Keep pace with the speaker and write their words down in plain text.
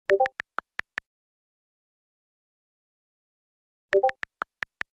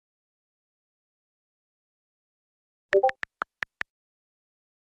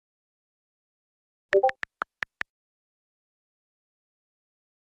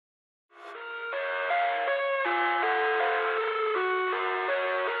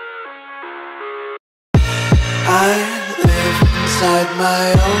my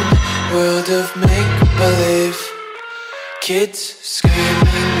own world of make-believe. Kids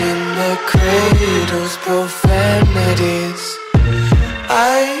screaming in the cradles, profanities.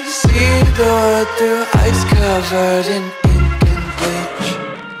 I see the world through ice covered in ink and bleach.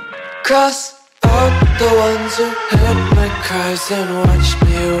 Cross out the ones who heard my cries and watched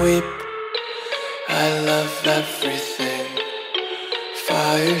me weep. I love everything.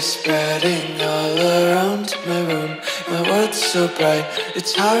 Fire spreading all around my room. My world's so bright,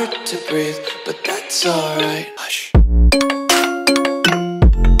 it's hard to breathe, but that's alright. Hush.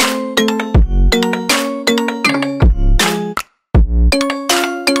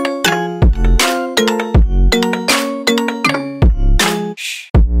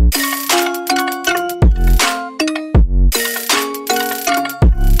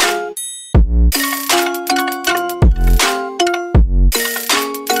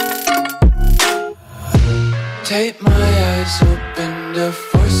 Take my eyes open to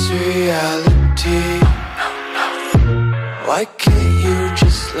force reality. Why can't you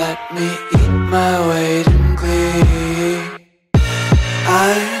just let me eat my weight in glee?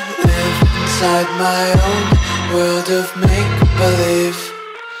 I live inside my own world of make-believe.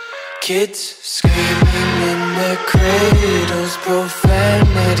 Kids screaming in their cradles,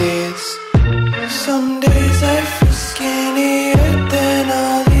 profanities. Some days I feel skinnier than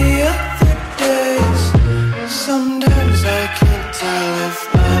all the other days. Sometimes I can't tell if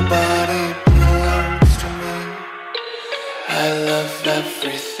my body belongs to me. I love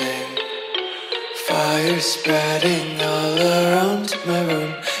everything. Fire spreading all around my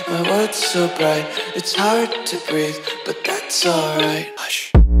room. My world's so bright, it's hard to breathe, but that's alright.